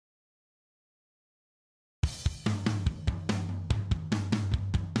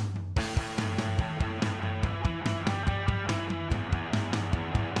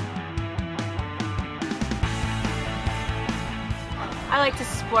I like to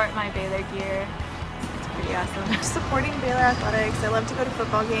sport my Baylor gear. It's pretty awesome. Supporting Baylor Athletics. I love to go to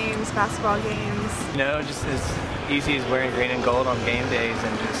football games, basketball games. You know, just as easy as wearing green and gold on game days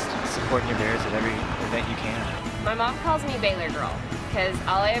and just supporting your Bears at every event you can. My mom calls me Baylor Girl because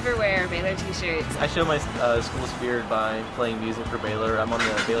all I ever wear are Baylor t-shirts. I show my school spirit by playing music for Baylor. I'm on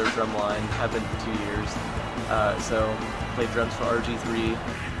the Baylor drum line, have been for 2 years. So played drums for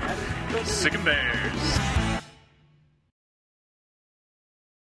RG3. Sick and Bears.